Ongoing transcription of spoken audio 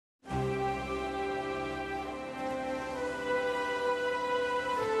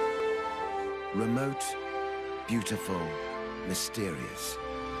Remote, beautiful, mysterious,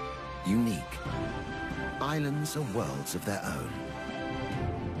 unique. Islands are worlds of their own.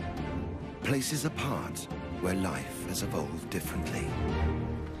 Places apart where life has evolved differently.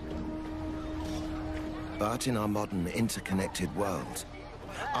 But in our modern interconnected world,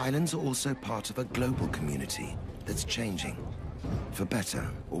 islands are also part of a global community that's changing, for better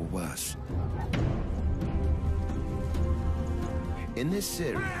or worse. In this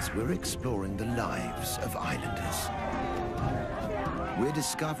series, we're exploring the lives of islanders. We're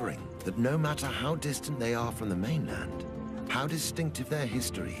discovering that no matter how distant they are from the mainland, how distinctive their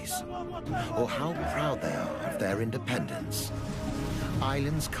histories, or how proud they are of their independence,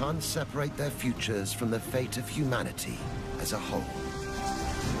 islands can't separate their futures from the fate of humanity as a whole.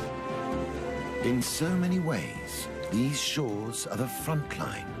 In so many ways, these shores are the front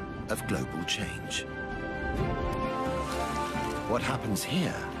line of global change. What happens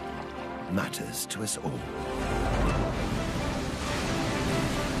here matters to us all.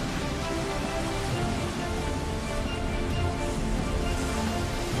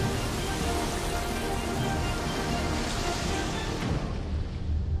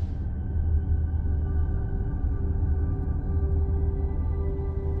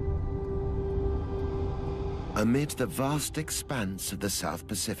 Amid the vast expanse of the South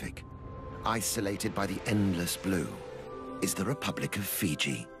Pacific, isolated by the endless blue, is the Republic of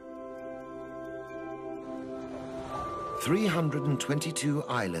Fiji. 322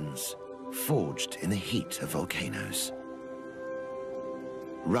 islands forged in the heat of volcanoes.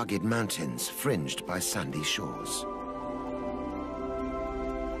 Rugged mountains fringed by sandy shores.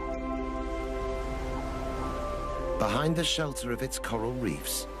 Behind the shelter of its coral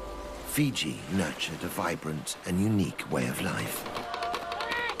reefs, Fiji nurtured a vibrant and unique way of life.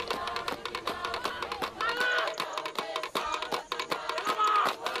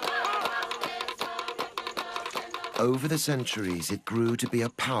 Over the centuries, it grew to be a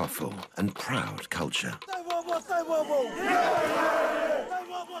powerful and proud culture.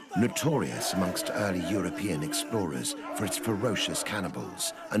 Notorious amongst early European explorers for its ferocious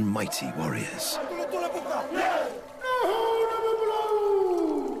cannibals and mighty warriors.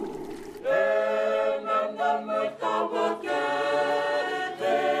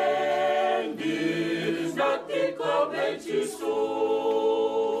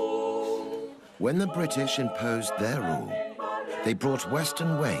 When the British imposed their rule, they brought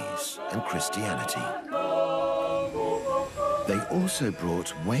Western ways and Christianity. They also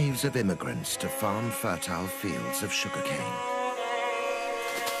brought waves of immigrants to farm fertile fields of sugarcane.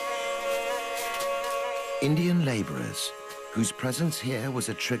 Indian laborers, whose presence here was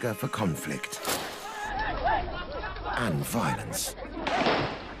a trigger for conflict and violence.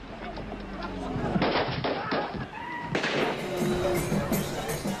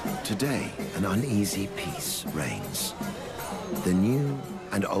 Today, an uneasy peace reigns. The new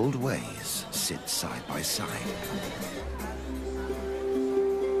and old ways sit side by side.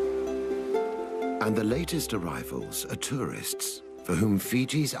 And the latest arrivals are tourists, for whom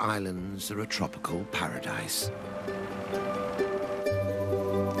Fiji's islands are a tropical paradise.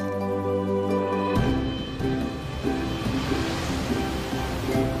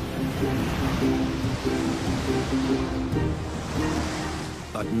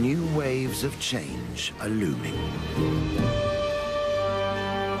 But new waves of change are looming.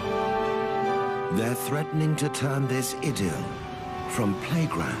 They're threatening to turn this idyll from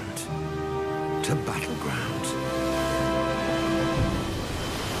playground to battleground.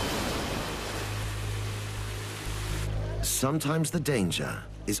 Sometimes the danger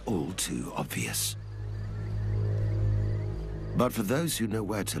is all too obvious. But for those who know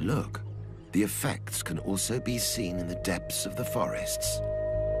where to look, the effects can also be seen in the depths of the forests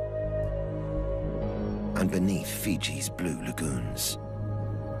and beneath Fiji's blue lagoons.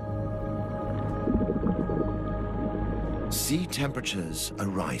 Sea temperatures are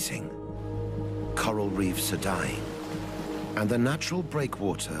rising, coral reefs are dying, and the natural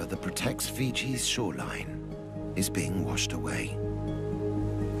breakwater that protects Fiji's shoreline is being washed away.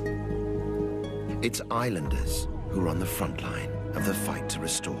 It's islanders who are on the front line of the fight to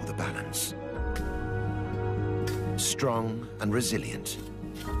restore the balance. Strong and resilient,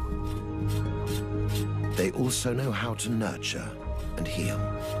 they also know how to nurture and heal.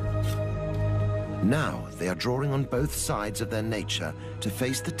 Now they are drawing on both sides of their nature to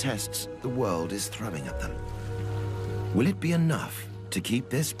face the tests the world is throwing at them. Will it be enough to keep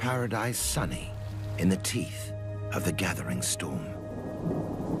this paradise sunny in the teeth of the gathering storm?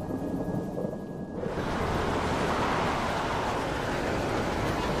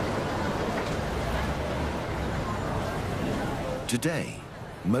 Today,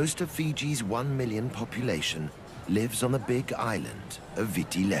 Most of Fiji's 1 million population lives on the big island of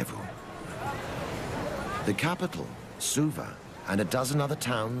Viti Levu. The capital, Suva, and a dozen other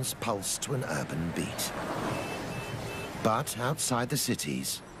towns pulse to an urban beat. But outside the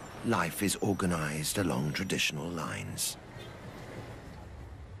cities, life is organized along traditional lines.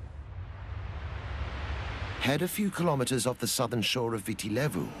 Head a few kilometers off the southern shore of Viti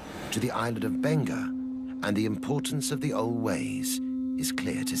Levu to the island of Benga, and the importance of the old ways is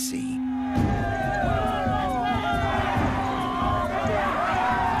clear to see.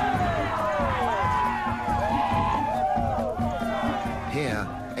 Here,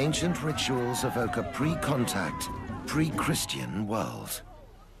 ancient rituals evoke a pre-contact, pre-Christian world.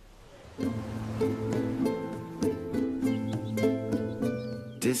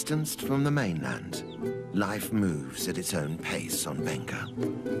 Distanced from the mainland, life moves at its own pace on Benga.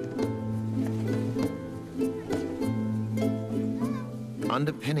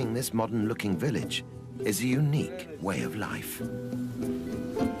 Underpinning this modern-looking village is a unique way of life,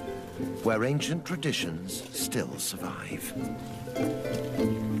 where ancient traditions still survive.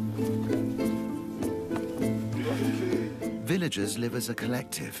 Villagers live as a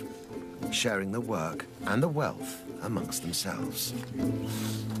collective, sharing the work and the wealth amongst themselves.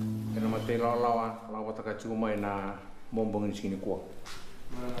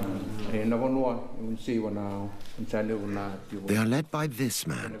 They are led by this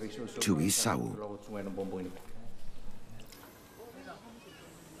man, Tui Sau.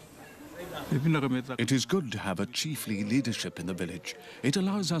 It is good to have a chiefly leadership in the village. It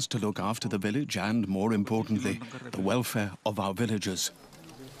allows us to look after the village and, more importantly, the welfare of our villagers.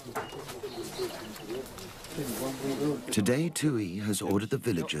 Today, Tui has ordered the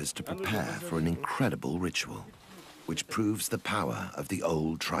villagers to prepare for an incredible ritual, which proves the power of the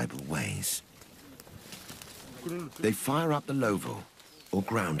old tribal ways. They fire up the lovo, or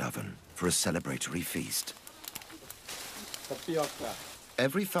ground oven, for a celebratory feast.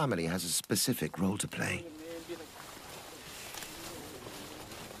 Every family has a specific role to play.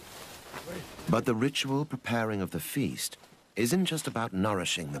 But the ritual preparing of the feast isn't just about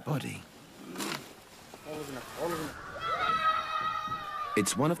nourishing the body.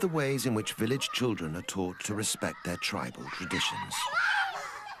 It's one of the ways in which village children are taught to respect their tribal traditions.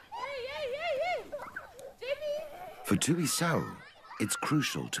 For Tui Sau, it's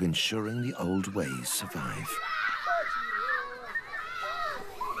crucial to ensuring the old ways survive.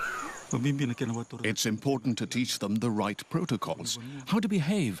 It's important to teach them the right protocols, how to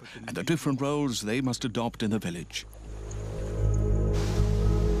behave, and the different roles they must adopt in the village.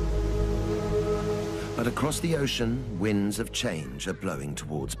 But across the ocean, winds of change are blowing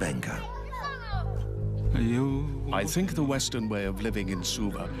towards Benga. I think the Western way of living in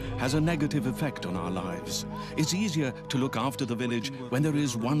Suva has a negative effect on our lives. It's easier to look after the village when there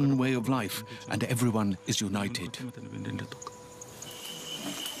is one way of life and everyone is united.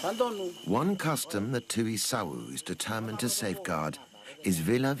 One custom that Tui Sau is determined to safeguard is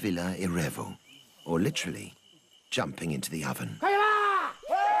Vila Vila Irevo, or literally, jumping into the oven.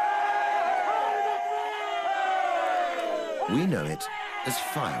 We know it as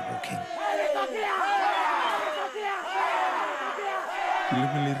firewalking.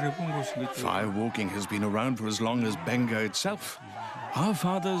 Firewalking has been around for as long as Benga itself. Our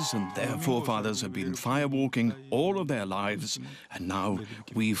fathers and their forefathers have been firewalking all of their lives, and now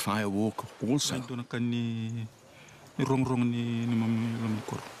we firewalk also.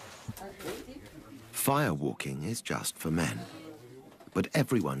 Firewalking is just for men, but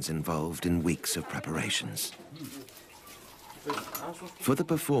everyone's involved in weeks of preparations. For the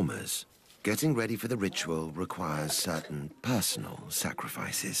performers, getting ready for the ritual requires certain personal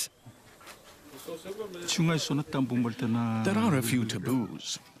sacrifices. There are a few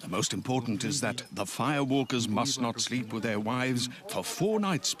taboos. The most important is that the firewalkers must not sleep with their wives for 4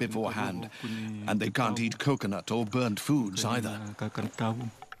 nights beforehand, and they can't eat coconut or burnt foods either.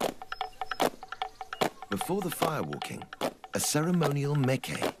 Before the firewalking, a ceremonial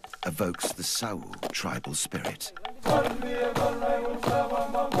meke evokes the Sau tribal spirit.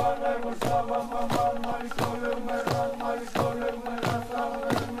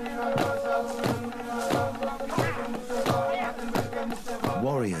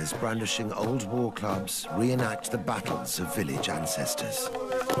 Warriors brandishing old war clubs reenact the battles of village ancestors.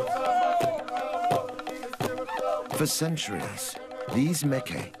 For centuries, these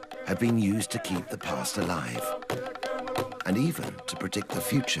meke have been used to keep the past alive, and even to predict the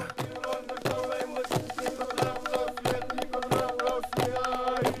future.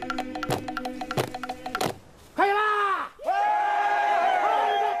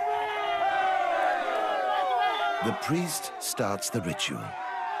 The priest starts the ritual,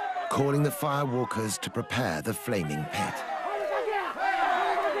 calling the firewalkers to prepare the flaming pit.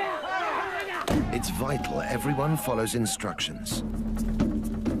 It's vital everyone follows instructions.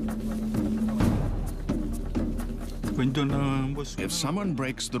 If someone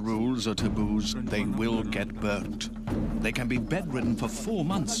breaks the rules or taboos, they will get burnt. They can be bedridden for 4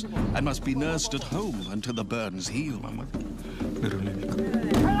 months and must be nursed at home until the burns heal.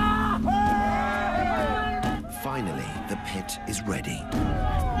 Finally, the pit is ready.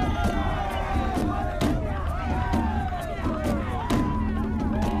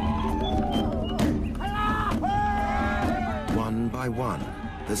 One by one,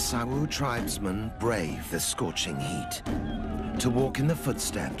 the Sawu tribesmen brave the scorching heat to walk in the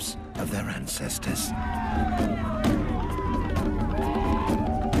footsteps of their ancestors.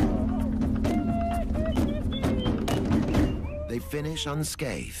 They finish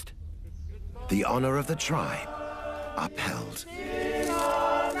unscathed, the honor of the tribe upheld.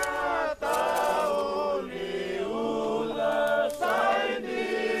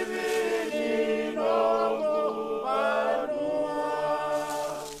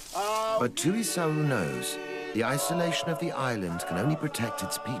 But Tuisaru knows the isolation of the island can only protect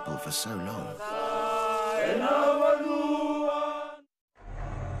its people for so long.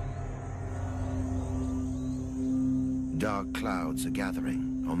 Dark clouds are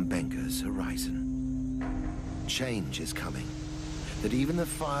gathering on Benga's horizon. Change is coming that even the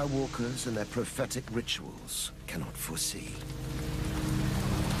firewalkers and their prophetic rituals cannot foresee.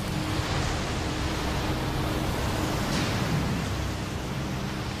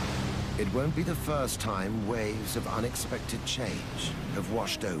 It won't be the first time waves of unexpected change have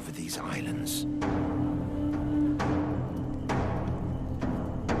washed over these islands.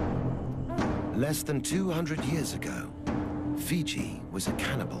 Less than 200 years ago, Fiji was a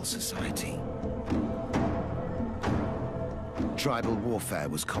cannibal society. Tribal warfare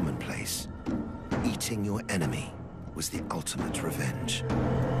was commonplace. Eating your enemy was the ultimate revenge.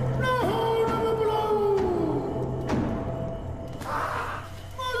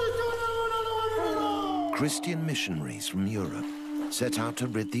 Christian missionaries from Europe set out to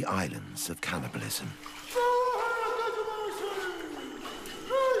rid the islands of cannibalism.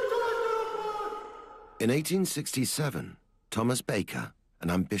 In 1867, Thomas Baker,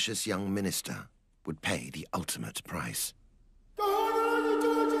 an ambitious young minister, would pay the ultimate price.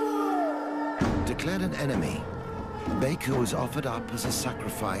 Declared an enemy, Baker was offered up as a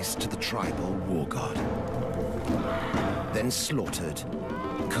sacrifice to the tribal war god. Then slaughtered,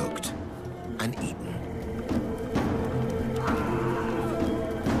 cooked, and eaten.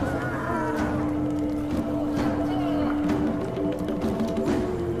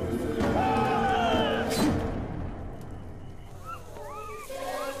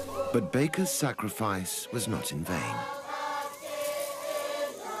 But Baker's sacrifice was not in vain.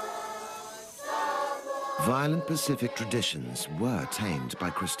 Violent Pacific traditions were tamed by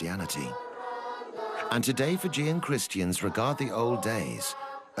Christianity. And today Fijian Christians regard the old days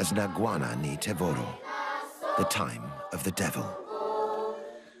as Naguana ni Tevoro, the time of the devil.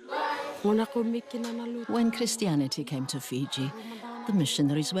 When Christianity came to Fiji, the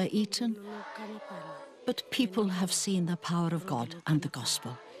missionaries were eaten. But people have seen the power of God and the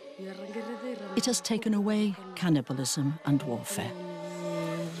gospel. It has taken away cannibalism and warfare.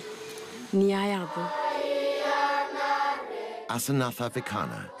 Asanatha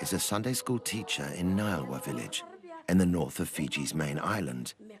Vikana is a Sunday school teacher in Nialwa village in the north of Fiji's main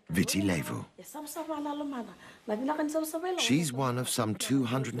island, Viti Levu. She's one of some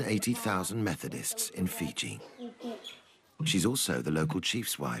 280,000 Methodists in Fiji. She's also the local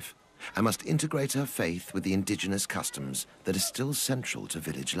chief's wife and must integrate her faith with the indigenous customs that are still central to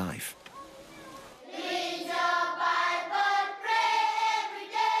village life.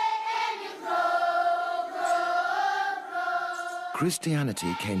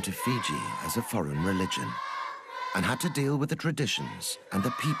 Christianity came to Fiji as a foreign religion and had to deal with the traditions and the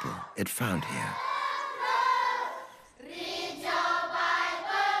people it found here.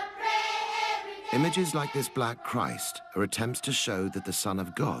 Images like this Black Christ are attempts to show that the Son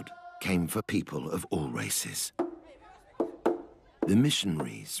of God came for people of all races. The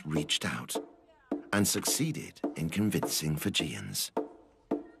missionaries reached out and succeeded in convincing Fijians.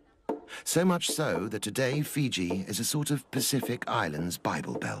 So much so that today Fiji is a sort of Pacific Islands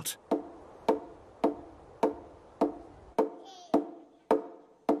Bible Belt.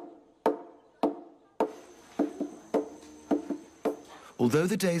 Although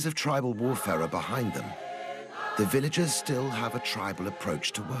the days of tribal warfare are behind them, the villagers still have a tribal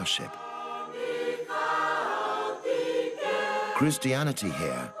approach to worship. Christianity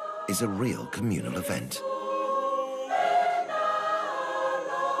here is a real communal event.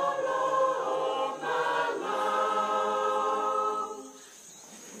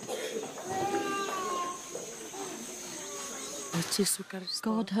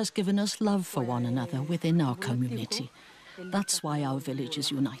 God has given us love for one another within our community. That's why our village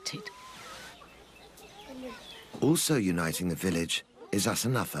is united. Also uniting the village is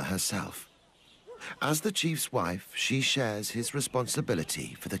Asanatha herself. As the chief's wife, she shares his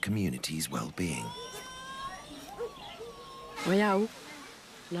responsibility for the community's well-being.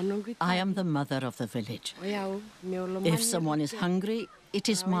 I am the mother of the village. If someone is hungry, it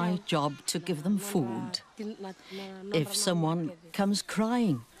is my job to give them food. If someone comes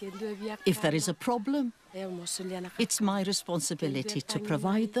crying, if there is a problem, it's my responsibility to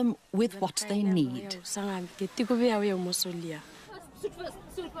provide them with what they need.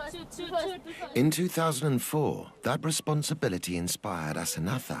 In 2004, that responsibility inspired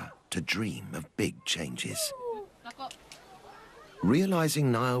Asanatha to dream of big changes.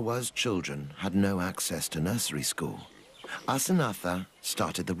 Realizing Nilewa's children had no access to nursery school, Asanatha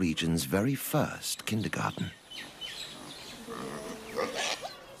started the region's very first kindergarten.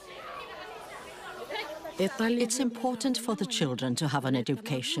 It's important for the children to have an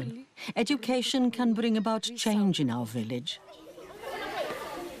education. Education can bring about change in our village.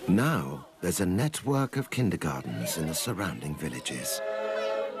 Now, there's a network of kindergartens in the surrounding villages.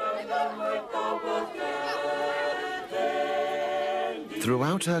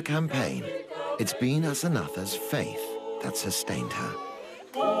 Throughout her campaign, it's been Asanatha's faith that sustained her.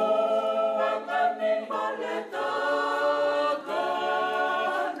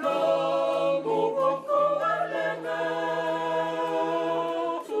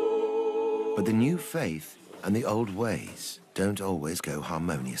 But the new faith and the old ways don't always go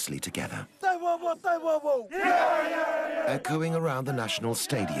harmoniously together. Echoing around the National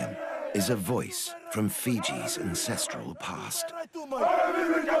Stadium is a voice from Fiji's ancestral past.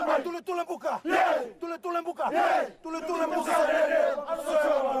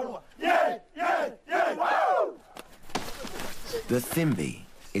 The Thimbi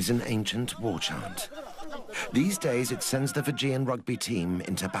is an ancient war chant. These days it sends the Fijian rugby team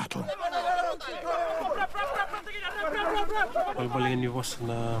into battle.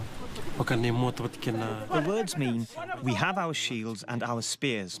 The words mean, we have our shields and our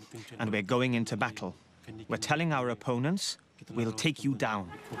spears, and we're going into battle. We're telling our opponents, we'll take you down.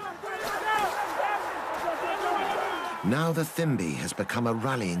 Now the Thimbi has become a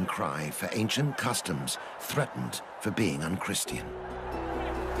rallying cry for ancient customs threatened for being unchristian.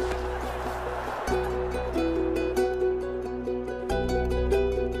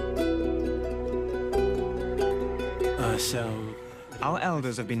 Our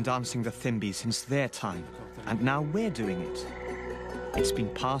elders have been dancing the Thimbi since their time, and now we're doing it. It's been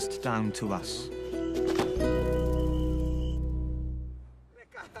passed down to us.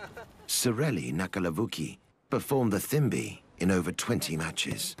 Sireli Nakalavuki performed the Thimbi in over 20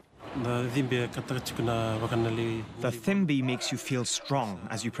 matches. The Thimbi makes you feel strong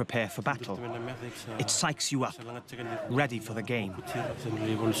as you prepare for battle. It psychs you up, ready for the game.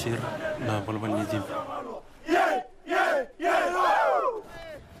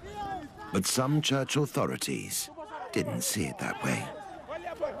 But some church authorities didn't see it that way.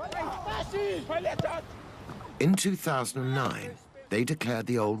 In 2009, they declared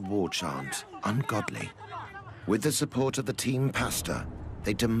the old war chant ungodly. With the support of the team pastor,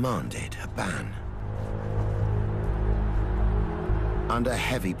 they demanded a ban. Under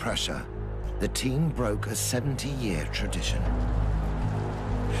heavy pressure, the team broke a 70-year tradition.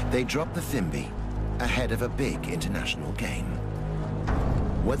 They dropped the Thimbi ahead of a big international game.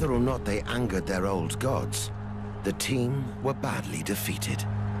 Whether or not they angered their old gods, the team were badly defeated.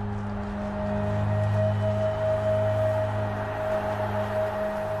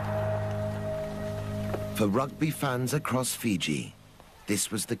 For rugby fans across Fiji, this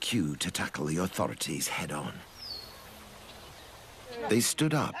was the cue to tackle the authorities head-on. They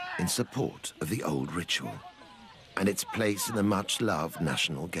stood up in support of the old ritual and its place in the much-loved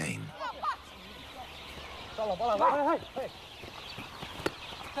national game.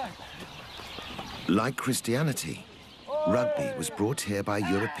 Like Christianity, rugby was brought here by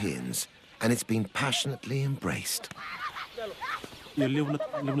Europeans, and it's been passionately embraced.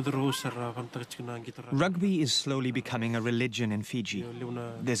 Rugby is slowly becoming a religion in Fiji.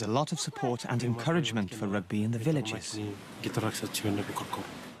 There's a lot of support and encouragement for rugby in the villages.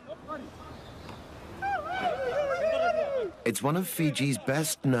 It's one of Fiji's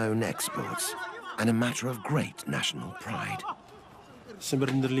best-known exports, and a matter of great national pride.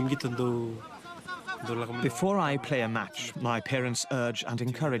 Before I play a match, my parents urge and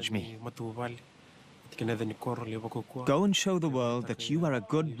encourage me. Go and show the world that you are a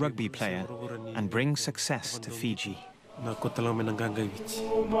good rugby player and bring success to Fiji.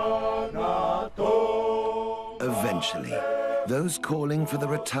 Eventually, those calling for the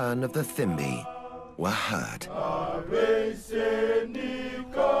return of the Thimbi were heard.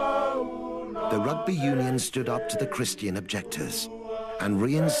 The rugby union stood up to the Christian objectors and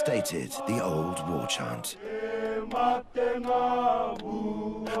reinstated the old war chant.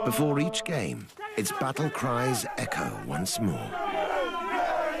 Before each game, its battle cries echo once more,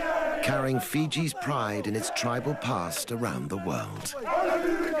 carrying Fiji's pride in its tribal past around the world.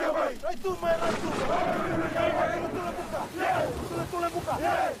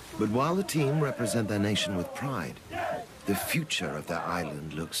 But while the team represent their nation with pride, the future of their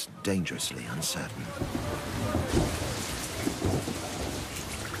island looks dangerously uncertain.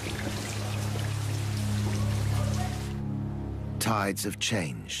 Tides of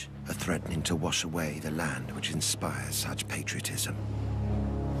change are threatening to wash away the land which inspires such patriotism.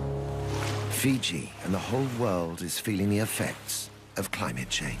 Fiji and the whole world is feeling the effects of climate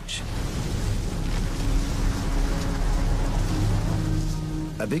change.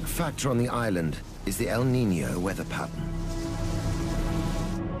 A big factor on the island is the El Niño weather pattern.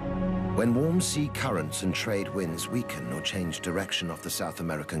 When warm sea currents and trade winds weaken or change direction off the South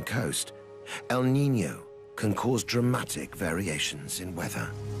American coast, El Niño can cause dramatic variations in weather.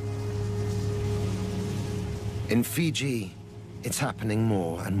 In Fiji, it's happening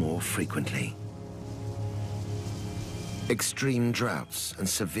more and more frequently. Extreme droughts and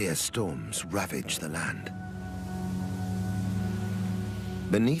severe storms ravage the land.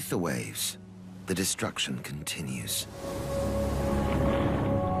 Beneath the waves, the destruction continues.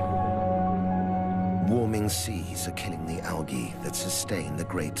 Warming seas are killing the algae that sustain the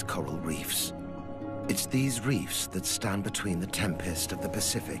great coral reefs. It's these reefs that stand between the tempest of the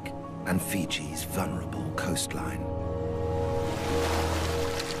Pacific and Fiji's vulnerable coastline.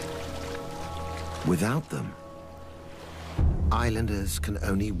 Without them, islanders can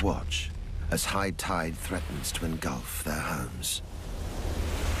only watch as high tide threatens to engulf their homes.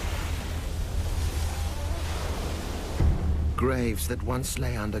 Graves that once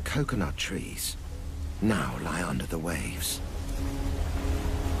lay under coconut trees now lie under the waves.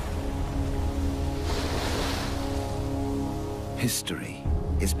 History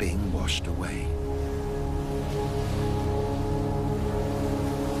is being washed away.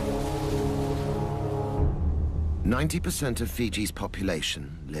 "90% of Fiji's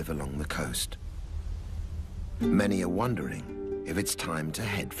population live along the coast. Many are wondering if it's time to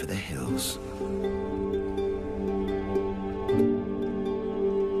head for the hills.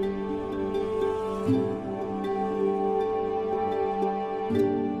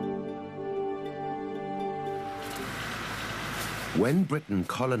 When Britain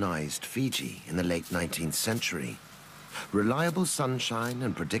colonized Fiji in the late 19th century, reliable sunshine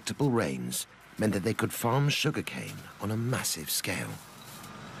and predictable rains meant that they could farm sugarcane on a massive scale.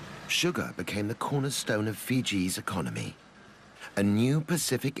 Sugar became the cornerstone of Fiji's economy. A new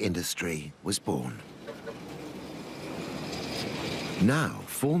Pacific industry was born. Now,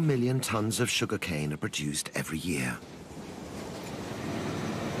 4 million tons of sugarcane are produced every year.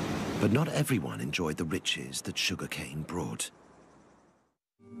 But not everyone enjoyed the riches that sugarcane brought.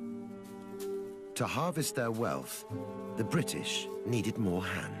 To harvest their wealth, the British needed more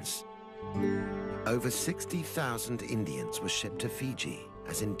hands. Over 60,000 Indians were shipped to Fiji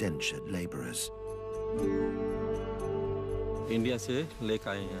as indentured laborers.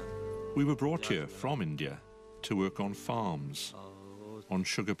 We were brought here from India to work on farms, on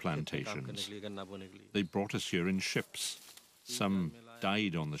sugar plantations. They brought us here in ships. Some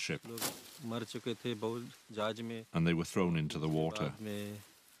died on the ship, and they were thrown into the water.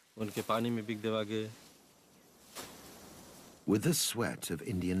 With the sweat of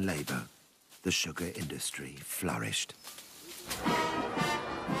Indian labor, the sugar industry flourished.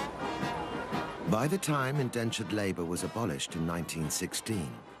 By the time indentured labor was abolished in 1916,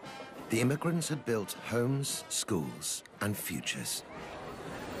 the immigrants had built homes, schools, and futures.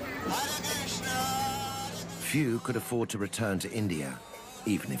 Few could afford to return to India,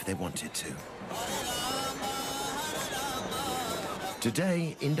 even if they wanted to.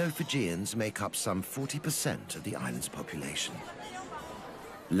 Today, Indo-Fijians make up some 40% of the island's population.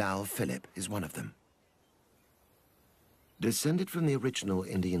 Lal Philip is one of them. Descended from the original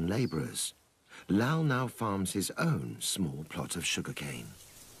Indian laborers, Lal now farms his own small plot of sugarcane.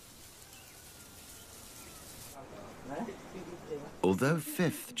 Although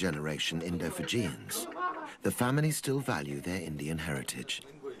fifth-generation Indo-Fijians, the family still value their Indian heritage.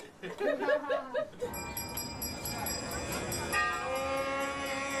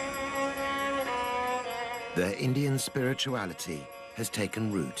 Their Indian spirituality has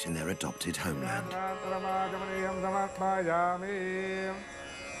taken root in their adopted homeland.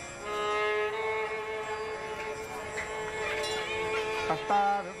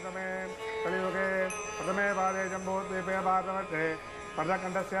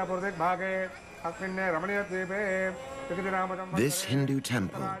 This Hindu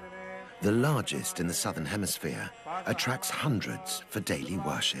temple, the largest in the southern hemisphere, attracts hundreds for daily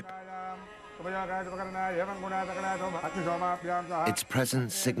worship. Its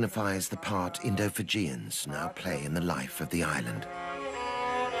presence signifies the part Indo-Fijians now play in the life of the island.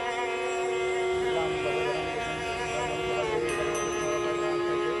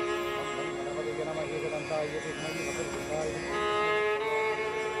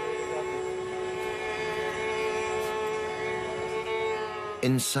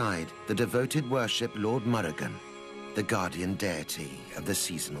 Inside, the devoted worship Lord Murugan, the guardian deity of the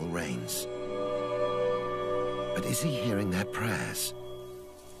seasonal rains. But is he hearing their prayers?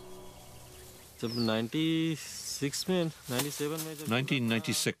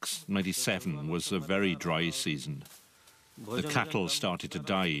 1996-97 was a very dry season. The cattle started to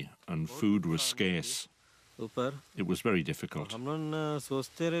die and food was scarce. It was very difficult.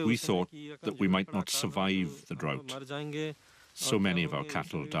 We thought that we might not survive the drought. So many of our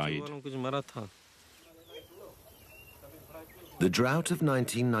cattle died. The drought of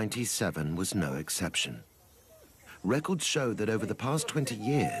 1997 was no exception. Records show that over the past 20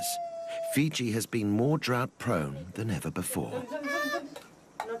 years, Fiji has been more drought-prone than ever before.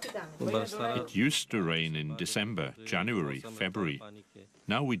 It used to rain in December, January, February.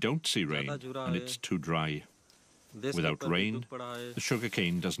 Now we don't see rain, and it's too dry. Without rain, the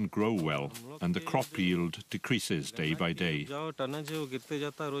sugarcane doesn't grow well, and the crop yield decreases day by day. The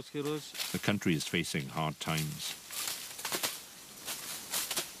country is facing hard times.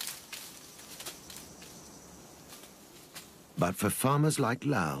 But for farmers like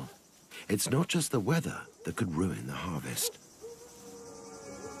Lal, it's not just the weather that could ruin the harvest.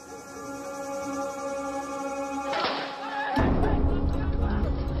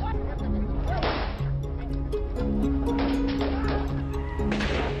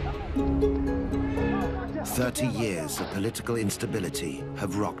 "30 years of political instability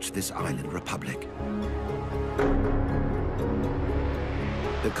have rocked this island republic.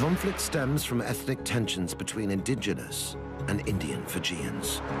 The conflict stems from ethnic tensions between indigenous and Indian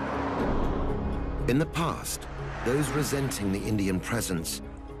Fijians. In the past, those resenting the Indian presence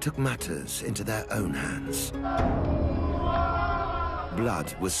took matters into their own hands.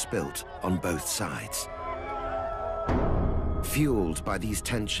 Blood was spilt on both sides. Fueled by these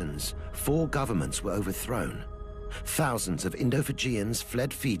tensions, 4 governments were overthrown. Thousands of Indo-Fijians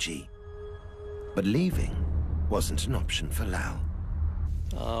fled Fiji. But leaving wasn't an option for Lal.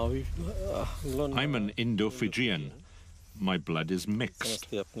 I'm an Indo-Fijian. My blood is mixed.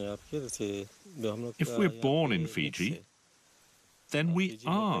 If we're born in Fiji, then we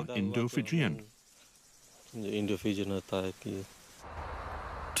are Indo-Fijian.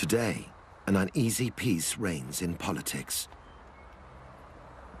 Today, an uneasy peace reigns in politics.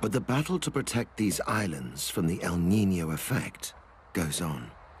 But the battle to protect these islands from the El Niño effect goes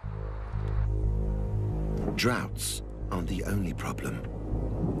on. Droughts aren't the only problem.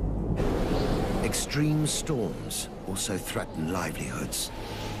 Extreme storms also threaten livelihoods.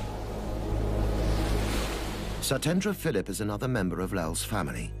 Satendra Philip is another member of Lal's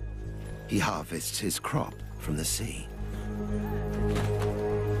family. He harvests his crop from the sea.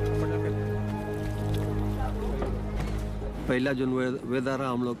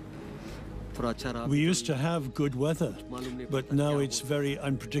 We used to have good weather, but now it's very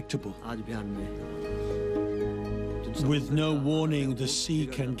unpredictable. With no warning, the sea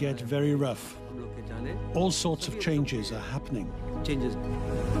can get very rough. All sorts of changes are happening.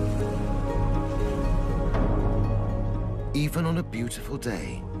 Even on a beautiful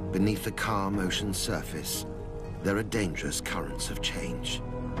day, beneath the calm ocean surface, there are dangerous currents of change.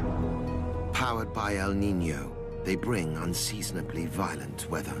 Powered by El Niño, they bring unseasonably violent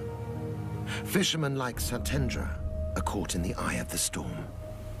weather. Fishermen like Satendra are caught in the eye of the storm.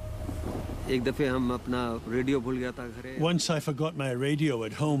 Once I forgot my radio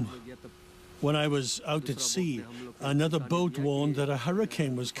at home. When I was out at sea, another boat warned that a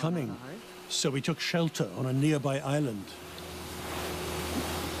hurricane was coming, so we took shelter on a nearby island.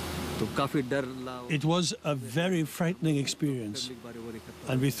 It was a very frightening experience,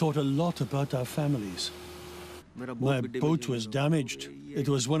 and we thought a lot about our families. My boat was damaged. It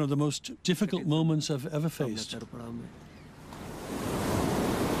was one of the most difficult moments I've ever faced.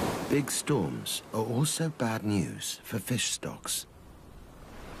 Big storms are also bad news for fish stocks.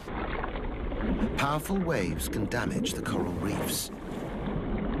 Powerful waves can damage the coral reefs.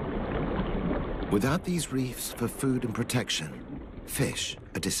 Without these reefs for food and protection, fish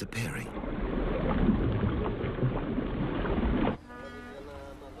are disappearing.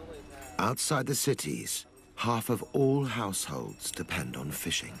 Outside the cities, half of all households depend on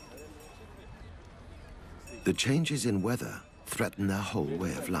fishing. The changes in weather threaten their whole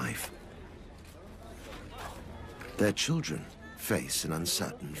way of life. Their children face an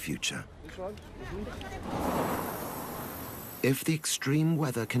uncertain future. If the extreme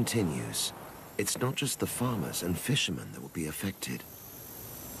weather continues, it's not just the farmers and fishermen that will be affected.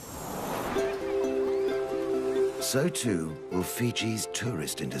 So too will Fiji's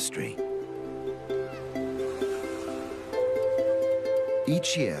tourist industry.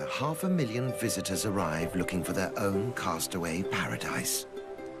 Each year, 500,000 visitors arrive looking for their own castaway paradise.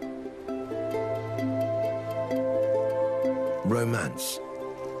 Romance,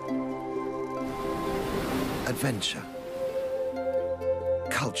 adventure,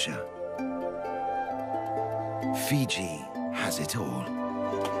 culture. Fiji has it all.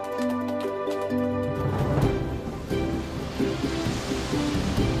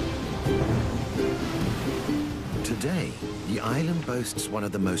 Today, the island boasts one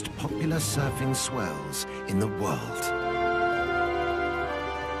of the most popular surfing swells in the world.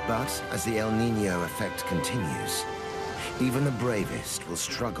 But as the El Niño effect continues, even the bravest will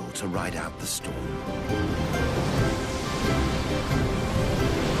struggle to ride out the storm.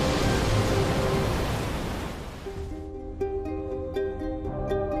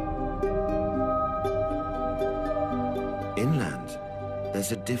 Inland,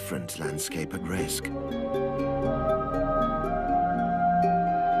 there's a different landscape at risk.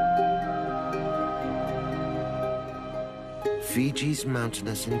 Fiji's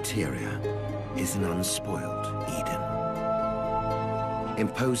mountainous interior is an unspoiled Eden.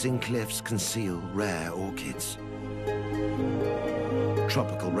 Imposing cliffs conceal rare orchids.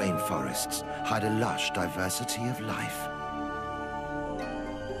 Tropical rainforests hide a lush diversity of life.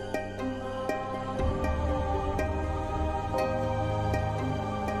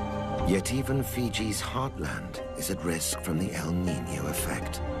 Yet even Fiji's heartland is at risk from the El Niño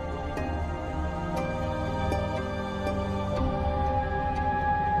effect.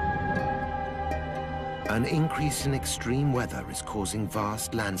 An increase in extreme weather is causing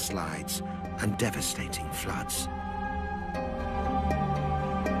vast landslides and devastating floods.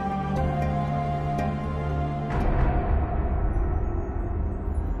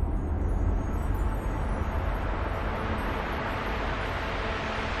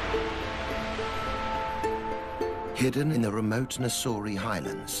 Hidden in the remote Nasori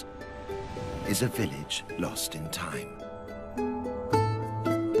highlands is a village lost in time.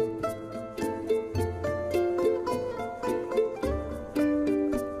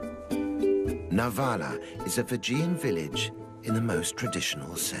 Navala is a Fijian village in the most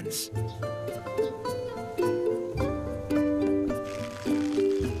traditional sense.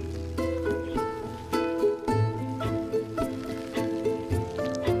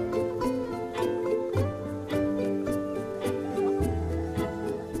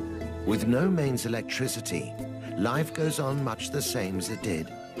 With no mains electricity, life goes on much the same as it did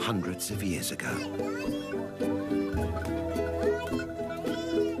hundreds of years ago.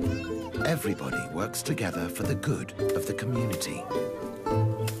 Everybody works together for the good of the community.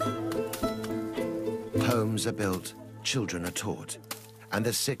 Homes are built, children are taught, and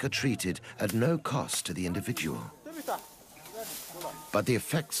the sick are treated at no cost to the individual. But the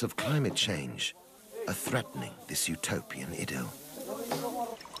effects of climate change are threatening this utopian idyll.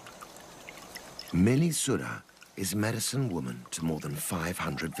 Mili Sura is medicine woman to more than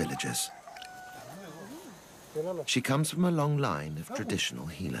 500 villagers. She comes from a long line of traditional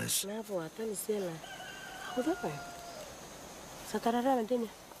healers.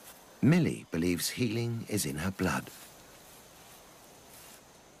 Millie believes healing is in her blood,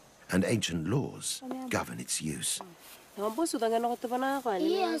 and ancient laws govern its use.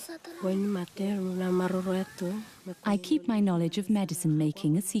 I keep my knowledge of medicine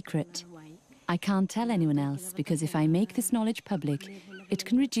making a secret. I can't tell anyone else because if I make this knowledge public, it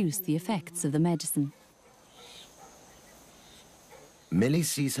can reduce the effects of the medicine. Millie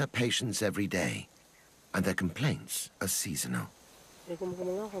sees her patients every day, and their complaints are seasonal.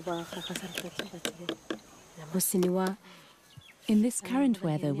 In this current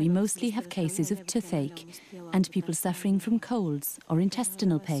weather, we mostly have cases of toothache and people suffering from colds or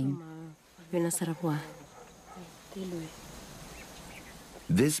intestinal pain.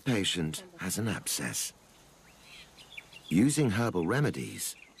 This patient has an abscess. Using herbal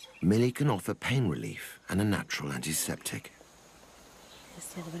remedies, Millie can offer pain relief and a natural antiseptic.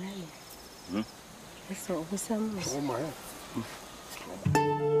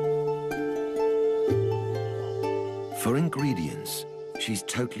 For ingredients, she's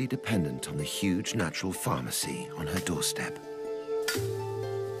totally dependent on the huge natural pharmacy on her doorstep.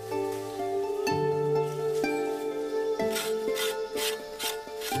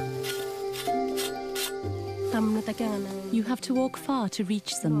 You have to walk far to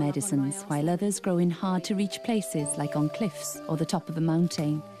reach some medicines, while others grow in hard-to-reach places like on cliffs or the top of a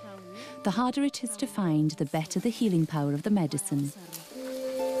mountain. The harder it is to find, the better the healing power of the medicine.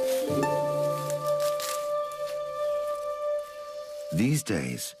 These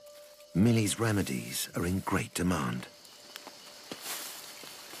days, Millie's remedies are in great demand.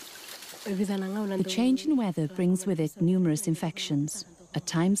 The change in weather brings with it numerous infections. At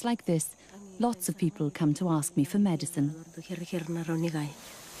times like this, lots of people come to ask me for medicine.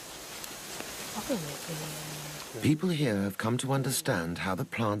 People here have come to understand how the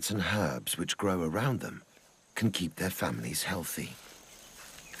plants and herbs which grow around them can keep their families healthy.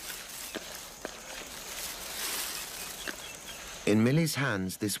 In Millie's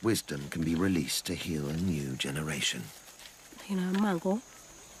hands, this wisdom can be released to heal a new generation.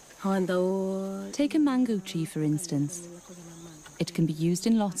 Take a mango tree, for instance. It can be used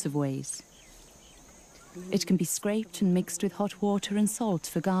in lots of ways. It can be scraped and mixed with hot water and salt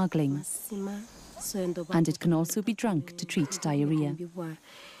for gargling. And it can also be drunk to treat diarrhea.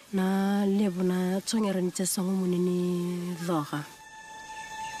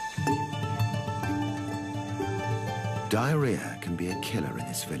 Diarrhea can be a killer in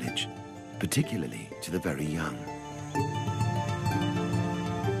this village, particularly to the very young.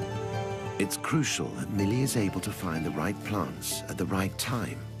 It's crucial that Millie is able to find the right plants at the right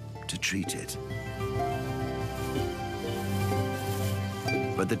time to treat it.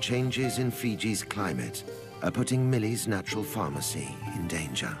 But the changes in Fiji's climate are putting Millie's natural pharmacy in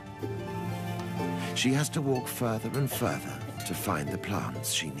danger. She has to walk further and further to find the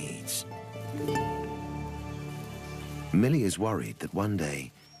plants she needs. Millie is worried that one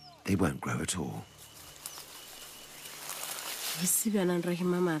day they won't grow at all. It's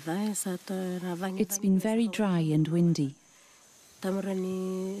been very dry and windy.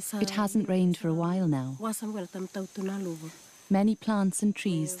 It hasn't rained for a while now. Many plants and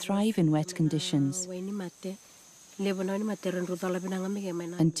trees thrive in wet conditions,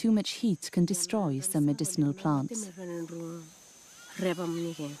 and too much heat can destroy some medicinal plants.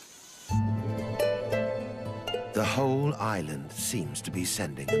 The whole island seems to be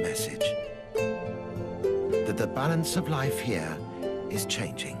sending a message that the balance of life here is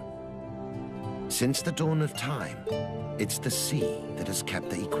changing. Since the dawn of time, it's the sea that has kept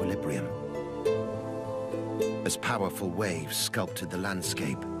the equilibrium. As powerful waves sculpted the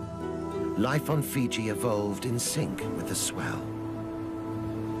landscape, life on Fiji evolved in sync with the swell.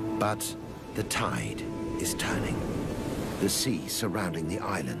 But the tide is turning. The sea surrounding the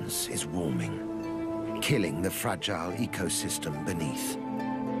islands is warming, killing the fragile ecosystem beneath.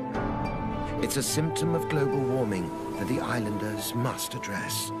 It's a symptom of global warming that the islanders must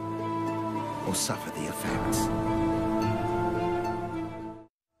address, or suffer the effects.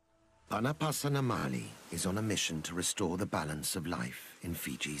 Panapasa Namali is on a mission to restore the balance of life in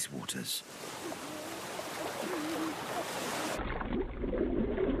Fiji's waters.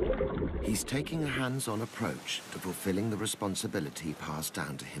 He's taking a hands-on approach to fulfilling the responsibility passed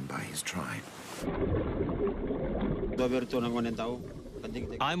down to him by his tribe.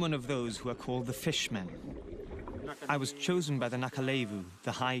 I'm one of those who are called the Fishmen. I was chosen by the Nakalevu,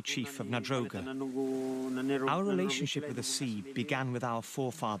 the High Chief of Nadroga. Our relationship with the sea began with our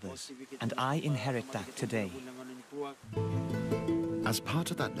forefathers, and I inherit that today. As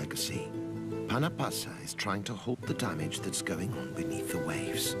part of that legacy, Panapasa is trying to halt the damage that's going on beneath the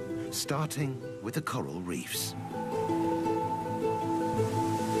waves, starting with the coral reefs.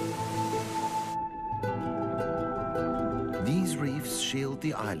 These reefs shield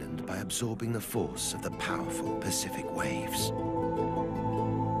the island by absorbing the force of the powerful Pacific waves.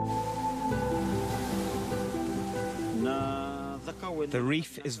 The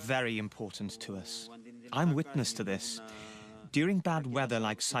reef is very important to us. I'm witness to this. During bad weather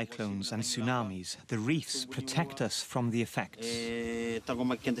like cyclones and tsunamis, the reefs protect us from the effects.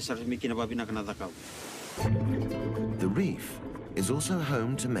 The reef is also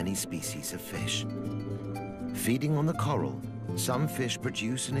home to many species of fish. Feeding on the coral, some fish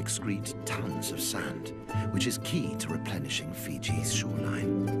produce and excrete tons of sand, which is key to replenishing Fiji's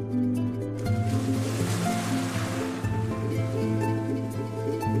shoreline.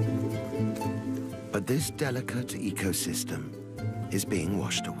 But this delicate ecosystem is being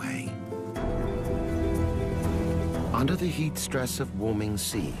washed away. Under the heat stress of warming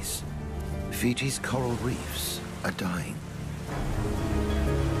seas, Fiji's coral reefs are dying.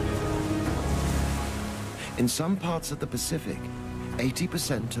 In some parts of the Pacific,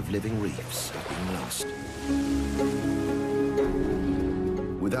 80% of living reefs have been lost.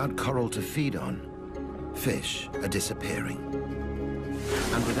 Without coral to feed on, fish are disappearing.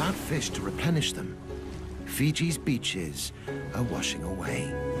 And without fish to replenish them, Fiji's beaches are washing away.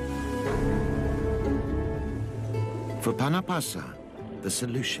 For Panapasa, the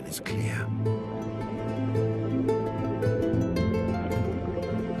solution is clear.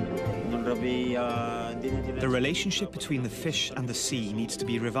 The relationship between the fish and the sea needs to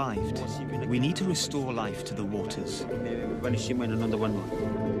be revived. We need to restore life to the waters.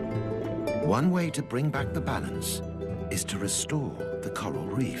 One way to bring back the balance is to restore the coral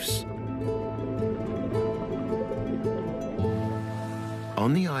reefs.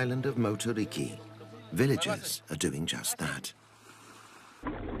 On the island of Moturiki, villagers are doing just that.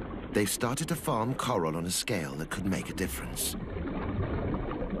 They've started to farm coral on a scale that could make a difference.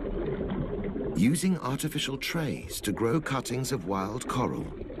 Using artificial trays to grow cuttings of wild coral,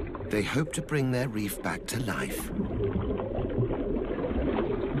 they hope to bring their reef back to life.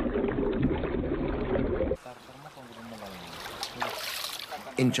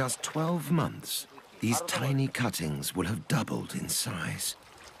 In just 12 months, these tiny cuttings will have doubled in size.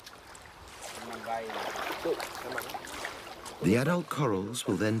 The adult corals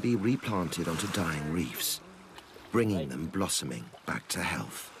will then be replanted onto dying reefs, bringing them blossoming back to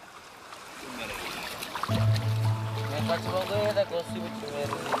health.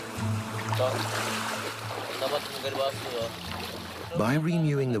 By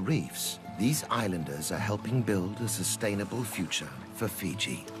renewing the reefs, these islanders are helping build a sustainable future for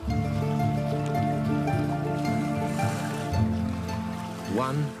Fiji.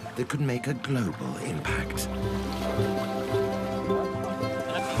 One that could make a global impact.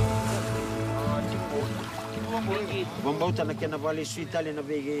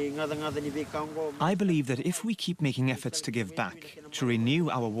 I believe that if we keep making efforts to give back, to renew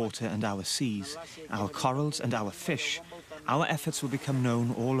our water and our seas, our corals and our fish, our efforts will become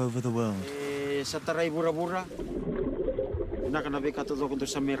known all over the world.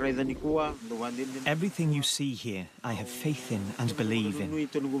 Everything you see here, I have faith in and believe in.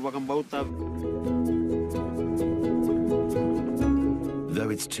 Though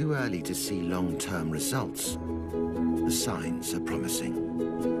it's too early to see long-term results, the signs are promising.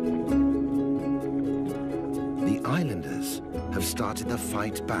 The islanders have started the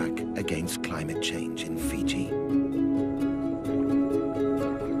fight back against climate change in Fiji.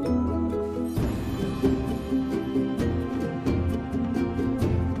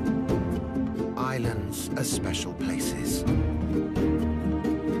 Islands are special places.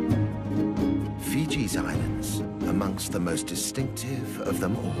 Fiji's islands amongst the most distinctive of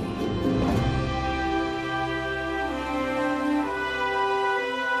them all.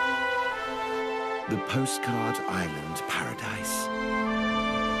 The postcard island paradise.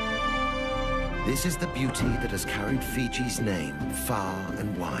 This is the beauty that has carried Fiji's name far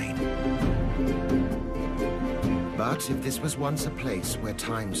and wide. But if this was once a place where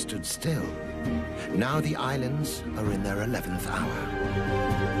time stood still, now the islands are in their 11th hour.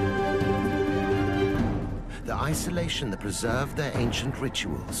 The isolation that preserved their ancient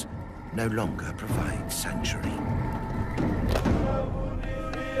rituals no longer provides sanctuary.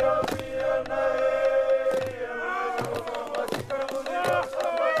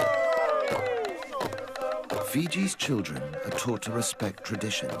 Fiji's children are taught to respect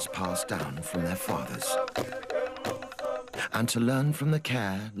traditions passed down from their fathers and to learn from the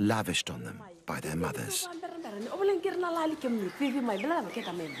care lavished on them by their mothers.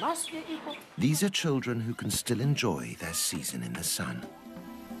 These are children who can still enjoy their season in the sun.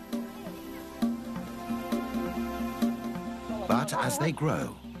 But as they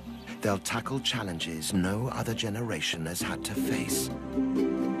grow, they'll tackle challenges no other generation has had to face.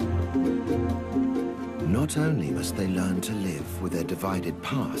 Not only must they learn to live with their divided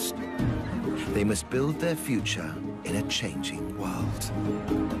past, they must build their future in a changing world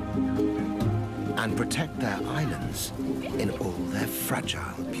and protect their islands in all their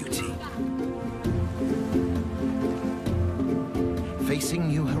fragile beauty. Facing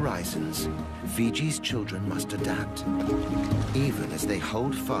new horizons, Fiji's children must adapt, even as they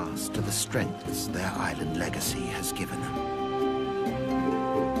hold fast to the strengths their island legacy has given them.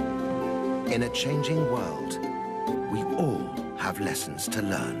 In a changing world, we all have lessons to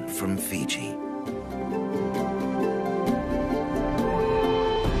learn from Fiji.